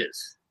old he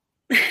is.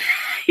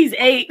 He's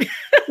 8.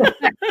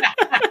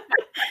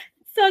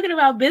 Talking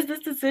about business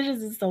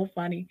decisions is so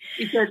funny.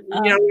 He said,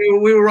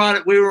 we were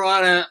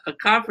on a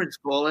conference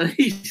call, and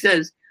he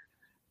says,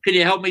 "Can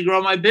you help me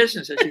grow my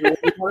business?" I said,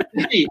 "What do you want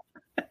to see?"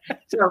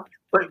 So,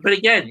 but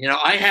again,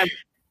 I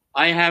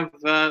have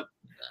a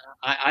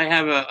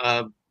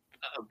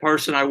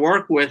person I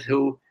work with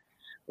who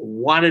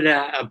wanted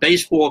a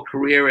baseball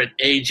career at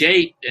age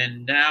 8,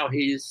 and now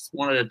he's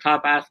one of the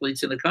top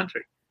athletes in the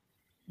country.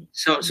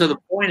 So the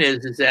point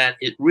is that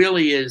it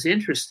really is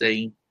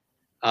interesting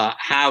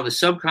how the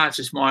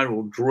subconscious mind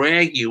will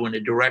drag you in the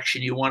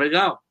direction you want to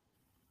go.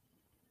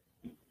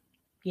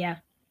 Yeah.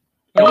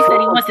 And he said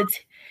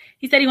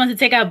he wants to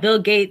take out Bill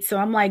Gates, so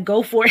I'm like,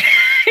 go for it.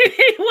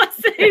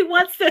 he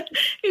wants to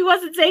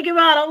take him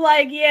out. I'm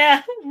like,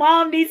 yeah,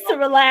 Mom needs to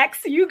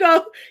relax. You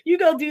go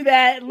do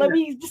that. Let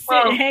me just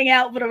sit and hang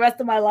out for the rest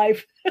of my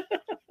life.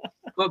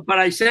 but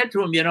I said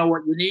to him,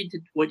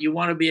 what you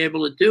want to be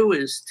able to do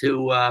is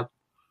to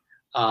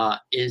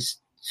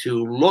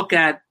look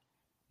at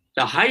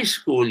the high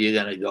school you're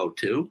going to go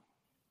to,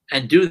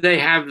 and do they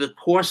have the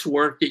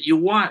coursework that you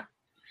want?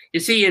 You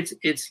see,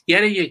 it's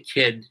getting a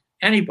kid,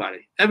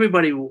 everybody.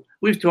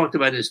 We've talked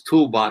about this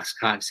toolbox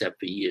concept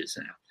for years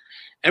now.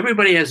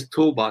 Everybody has a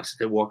toolbox that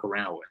they walk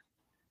around with.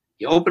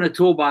 You open a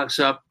toolbox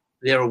up,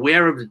 they're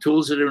aware of the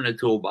tools that are in the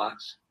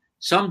toolbox.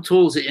 Some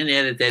tools are in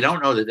there that they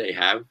don't know that they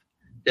have,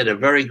 that are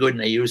very good,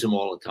 and they use them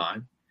all the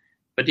time.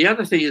 But the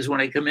other thing is, when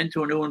they come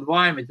into a new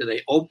environment, do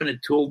they open a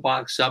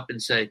toolbox up and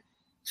say,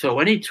 so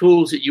any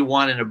tools that you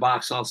want in a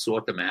box, I'll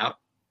sort them out?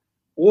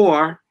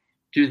 Or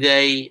do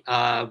they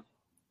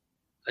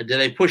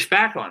push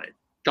back on it?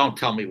 Don't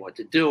tell me what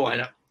to do. I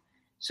don't.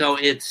 So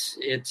it's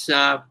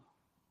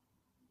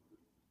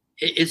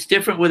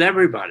different with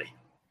everybody.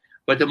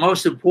 But the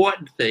most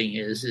important thing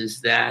is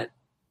that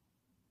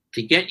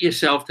to get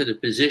yourself to the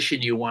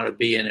position you want to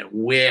be in and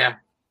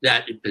where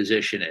that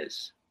position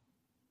is.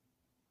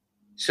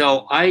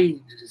 So I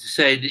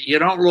say that you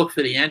don't look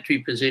for the entry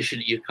position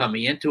that you're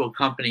coming into a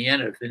company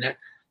in.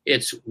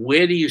 It's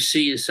where do you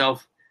see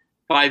yourself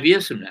 5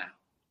 years from now?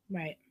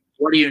 Right.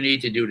 What do you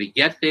need to do to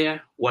get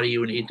there? What do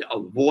you need to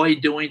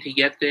avoid doing to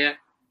get there?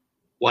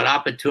 What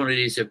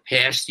opportunities have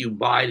passed you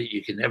by that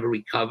you can never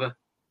recover?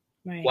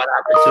 Right. What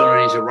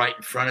opportunities are right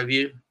in front of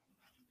you?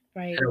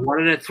 Right. And what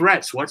are the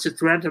threats? What's the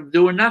threat of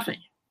doing nothing?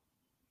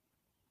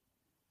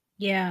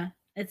 Yeah.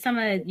 It's some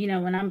of,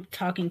 when I'm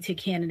talking to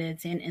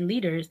candidates and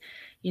leaders,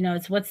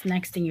 it's what's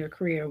next in your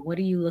career. What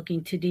are you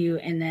looking to do?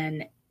 And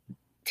then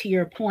to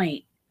your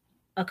point,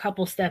 a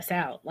couple steps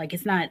out. Like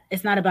it's not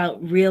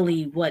about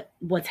really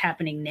what's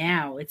happening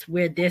now. It's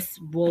where this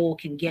role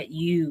can get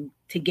you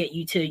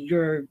to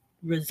your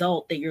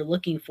result that you're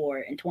looking for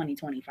in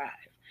 2025.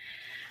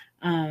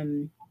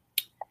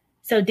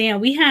 So Dan,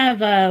 we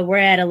have we're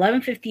at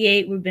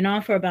 11:58. We've been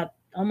on for about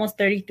almost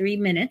 33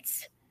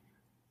 minutes.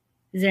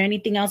 Is there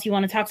anything else you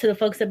want to talk to the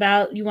folks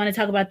about? You want to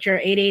talk about your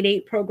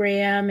 888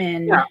 program?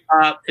 And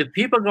if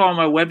people go on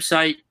my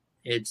website,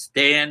 it's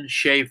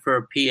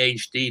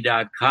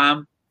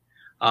danschaferphd.com.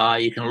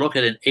 You can look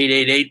at an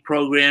 888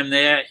 program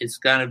there. It's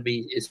going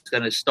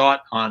to start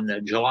on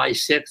July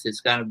 6th.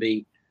 It's going to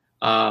be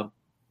 8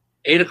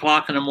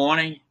 o'clock in the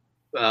morning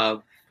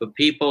for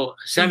people,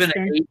 7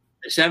 to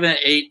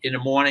 8 in the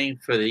morning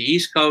for the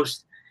East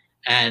Coast,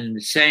 and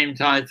the same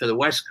time for the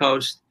West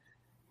Coast.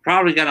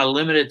 Probably going to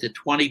limit it to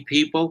 20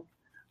 people,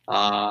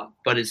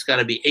 but it's going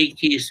to be 8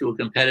 keys to a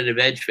competitive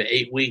edge for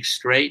 8 weeks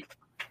straight.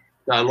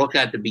 So I look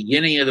at the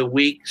beginning of the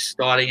week,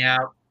 starting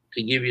out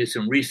to give you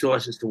some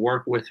resources to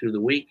work with through the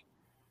week,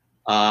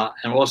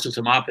 and also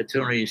some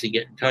opportunities to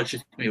get in touch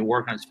with me and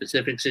work on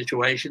specific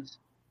situations.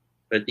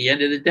 But at the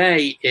end of the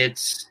day,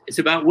 it's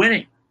about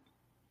winning.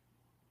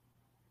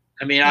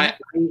 I mean,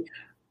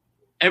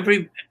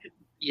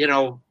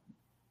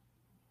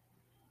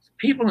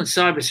 people in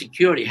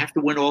cybersecurity have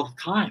to win all the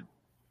time.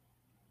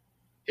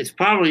 It's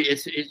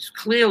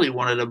clearly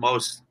one of the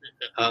most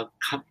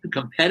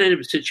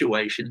competitive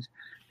situations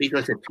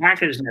because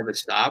attackers never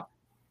stop.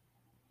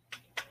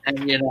 And,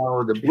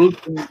 the blue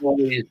team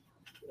always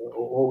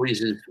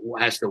always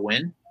has to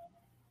win.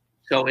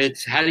 So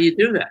it's how do you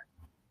do that?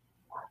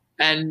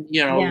 And,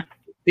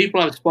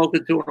 people I've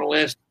spoken to in the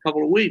last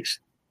couple of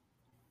weeks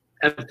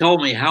have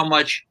told me how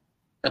much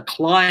the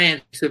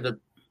clients of the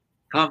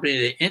company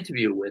they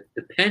interview with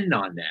depend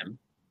on them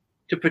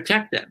to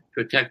protect them,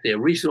 protect their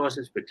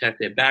resources, protect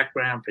their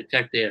background,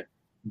 protect their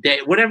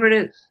day, whatever it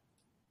is.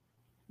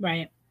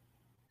 Right.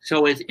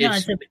 So then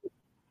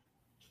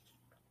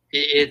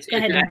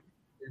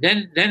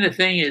the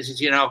thing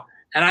is, and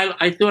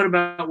I thought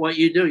about what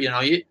you do.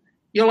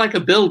 You're like a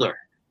builder.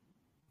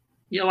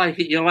 You're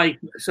like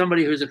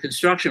somebody who's a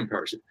construction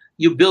person.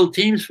 You build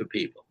teams for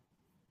people.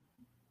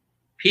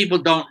 People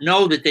don't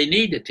know that they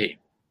need a team.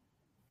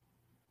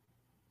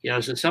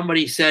 So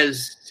somebody said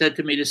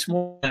to me this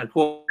morning,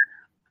 who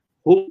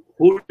do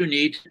you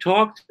need to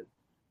talk to?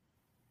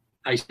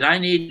 I said, I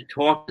need to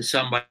talk to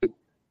somebody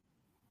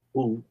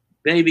who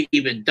maybe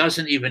even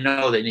doesn't even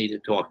know they need to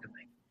talk to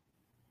me.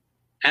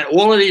 And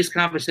all of these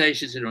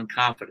conversations are in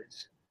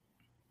confidence.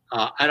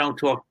 I don't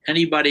talk to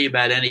anybody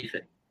about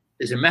anything.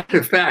 As a matter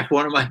of fact,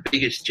 one of my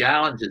biggest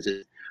challenges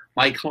is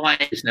my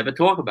clients never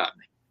talk about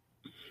me.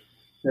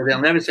 So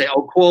they'll never say,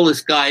 oh, call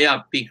this guy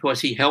up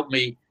because he helped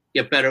me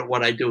get better at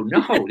what I do.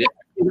 No,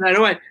 by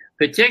the way,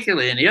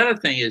 particularly, and the other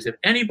thing is, if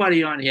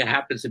anybody on here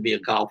happens to be a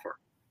golfer,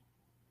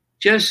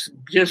 just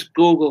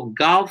Google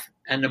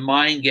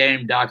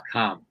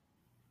golfandthemindgame.com.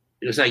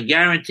 Because I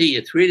guarantee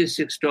you 3 to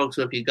 6 strokes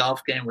off your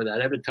golf game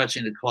without ever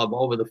touching the club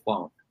over the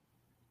phone.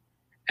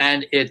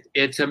 And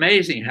it's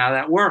amazing how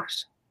that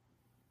works.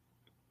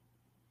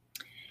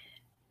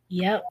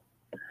 Yep.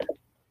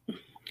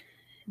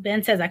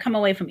 Ben says, I come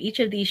away from each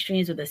of these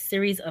streams with a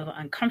series of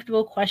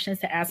uncomfortable questions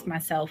to ask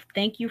myself.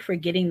 Thank you for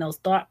getting those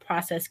thought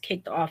process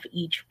kicked off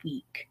each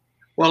week.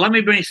 Well, let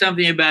me bring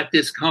something about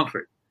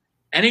discomfort.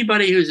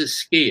 Anybody who's a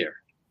skier,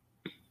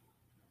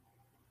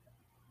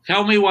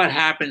 tell me what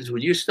happens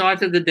when you start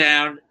to go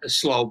down a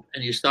slope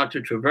and you start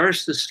to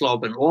traverse the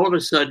slope and all of a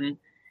sudden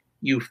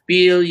you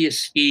feel your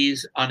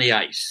skis on the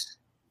ice.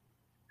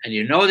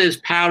 And there's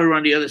powder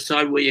on the other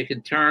side where you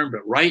can turn,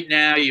 but right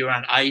now you're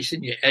on ice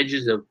and your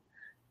edges are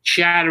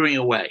chattering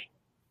away.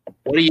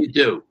 What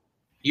do?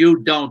 You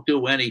don't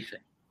do anything.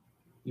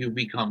 You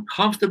become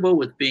comfortable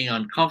with being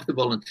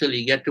uncomfortable until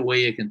you get to where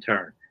you can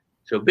turn.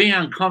 So being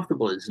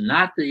uncomfortable is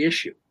not the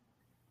issue.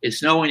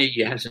 It's knowing that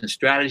you have some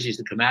strategies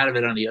to come out of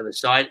it on the other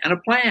side and a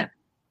plan.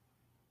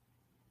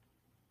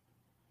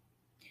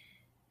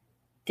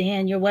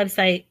 Dan, your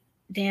website,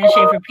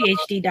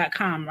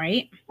 danschaferphd.com,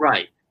 right?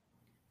 Right.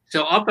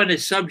 So up on the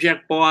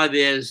subject bar,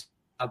 there's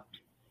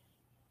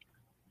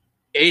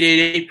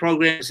 888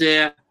 programs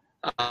there.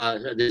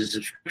 There's a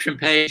subscription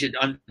page. It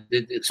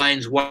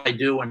explains what I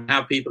do and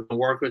how people can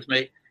work with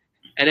me.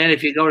 And then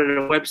if you go to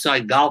the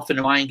website,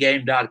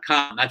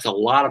 golfandthemindgame.com, that's a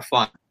lot of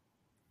fun.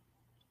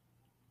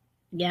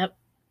 Yep.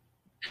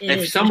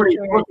 If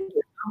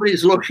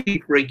somebody's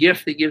looking for a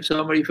gift to give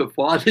somebody for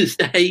Father's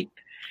Day.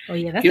 Oh,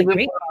 yeah, that's a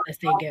great Father's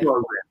Day gift.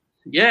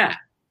 Yeah.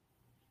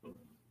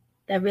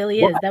 That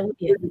really is. That would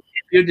be it.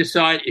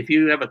 If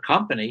you have a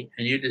company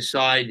and you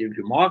decide, if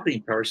you're a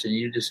marketing person,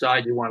 you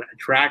decide you want to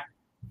attract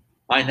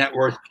high net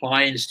worth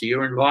clients to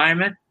your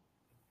environment,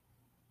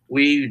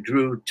 we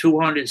drew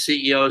 200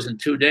 CEOs in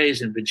 2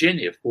 days in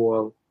Virginia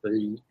for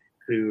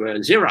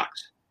Xerox.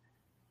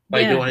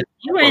 You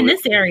were in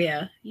this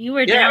area. You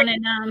were down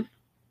in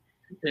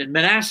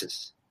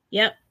Manassas.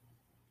 Yep.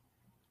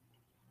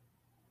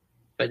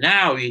 But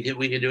now we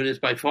can do this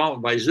by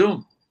phone, by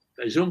Zoom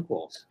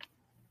calls.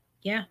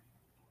 Yeah.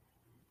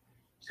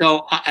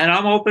 So, and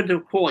I'm open to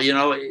call.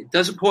 It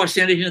doesn't cost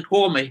you anything to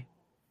call me.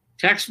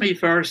 Text me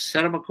first,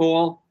 set up a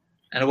call,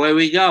 and away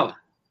we go.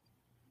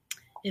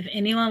 If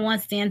anyone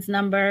wants Dan's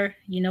number,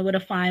 you know where to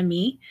find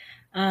me.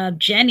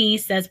 Jenny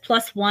says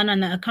 +1 on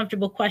the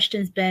uncomfortable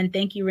questions, Ben.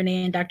 Thank you,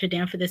 Renee and Dr.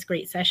 Dan, for this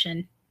great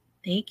session.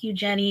 Thank you,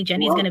 Jenny.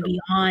 Jenny's going to be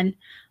on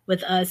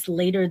with us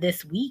later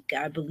this week,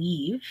 I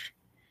believe,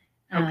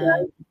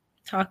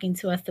 talking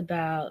to us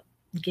about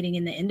getting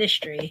in the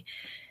industry.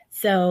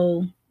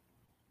 So,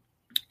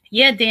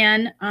 yeah,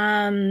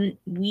 Dan,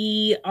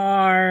 we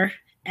are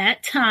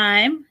at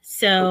time.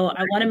 So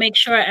I want to make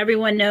sure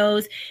everyone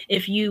knows,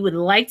 if you would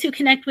like to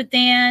connect with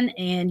Dan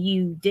and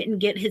you didn't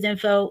get his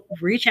info,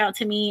 reach out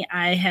to me.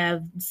 I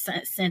have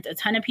sent a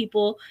ton of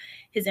people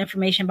his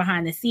information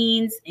behind the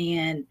scenes,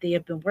 and they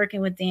have been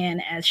working with Dan.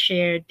 As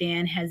shared,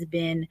 Dan has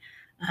been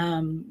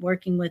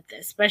working with,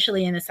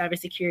 especially in the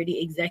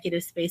cybersecurity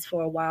executive space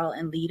for a while,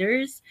 and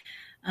leaders.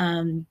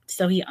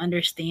 So he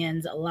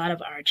understands a lot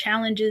of our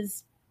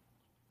challenges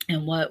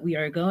and what we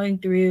are going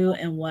through,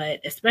 and what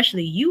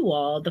especially you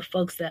all, the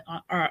folks that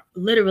are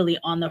literally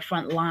on the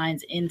front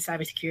lines in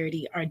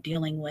cybersecurity, are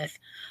dealing with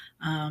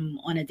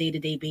on a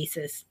day-to-day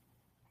basis.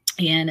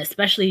 And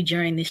especially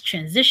during this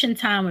transition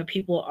time where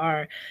people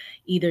are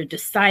either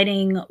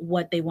deciding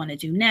what they want to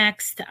do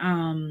next.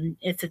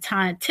 It's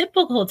a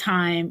typical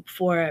time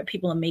for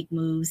people to make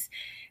moves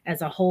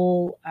as a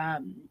whole.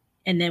 And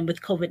then with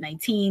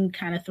COVID-19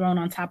 kind of thrown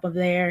on top of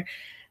there,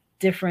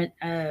 different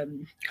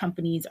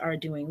companies are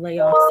doing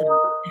layoffs.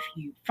 So if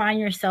you find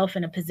yourself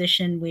in a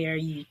position where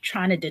you're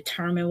trying to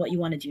determine what you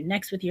want to do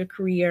next with your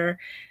career,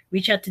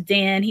 reach out to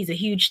Dan. He's a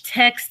huge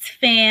text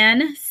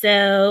fan,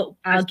 so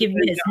I'll give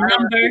you his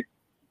number.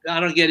 I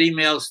don't get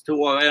emails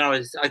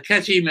I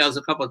catch emails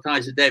a couple of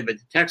times a day, but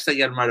the text, I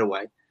get them right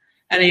away.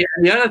 And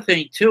the other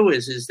thing too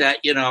is that,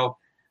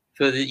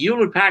 for the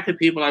Hewlett Packard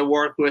people I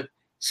work with,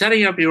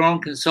 setting up your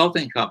own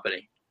consulting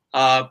company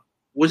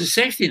was a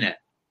safety net.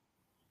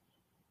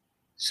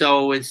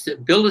 So it's to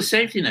build a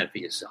safety net for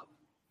yourself.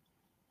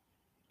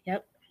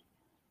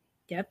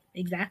 Yep,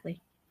 exactly.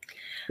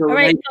 So all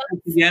right,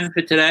 thanks again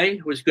for today.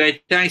 It was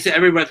great. Thanks to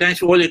everybody. Thanks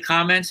for all your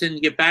comments,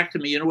 and get back to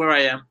me. You know where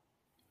I am.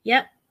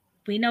 Yep.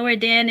 We know where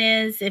Dan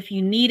is. If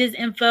you need his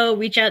info,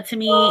 reach out to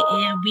me,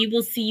 and we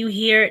will see you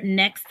here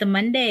next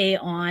Monday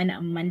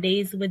on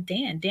Mondays with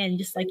Dan. Dan,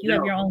 just like you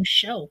have your own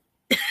show.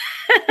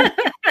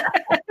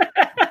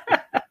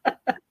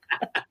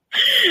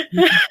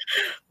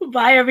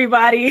 Bye,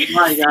 everybody.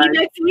 Bye, guys. See you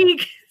next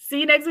week. See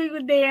you next week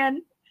with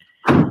Dan.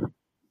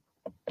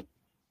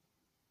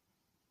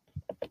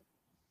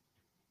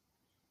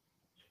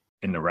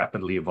 In the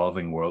rapidly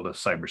evolving world of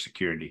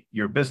cybersecurity,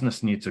 your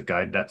business needs a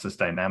guide that's as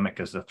dynamic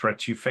as the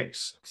threats you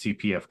face.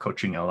 CPF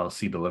Coaching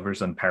LLC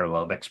delivers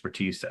unparalleled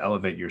expertise to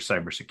elevate your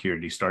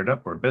cybersecurity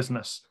startup or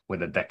business.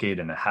 With a decade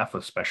and a half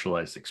of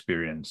specialized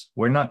experience,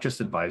 we're not just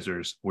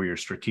advisors, we're your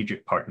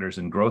strategic partners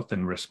in growth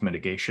and risk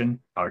mitigation.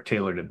 Our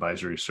tailored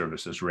advisory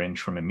services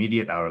range from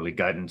immediate hourly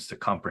guidance to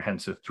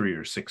comprehensive 3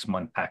 or 6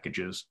 month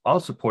packages, all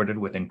supported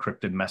with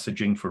encrypted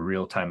messaging for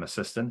real-time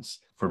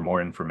assistance. For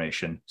more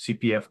information,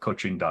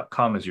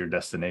 cpfcoaching.com is your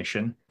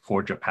destination.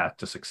 Forge a path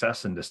to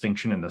success and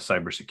distinction in the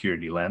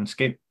cybersecurity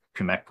landscape.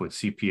 Connect with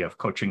CPF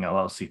Coaching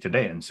LLC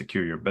today and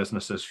secure your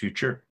business's future.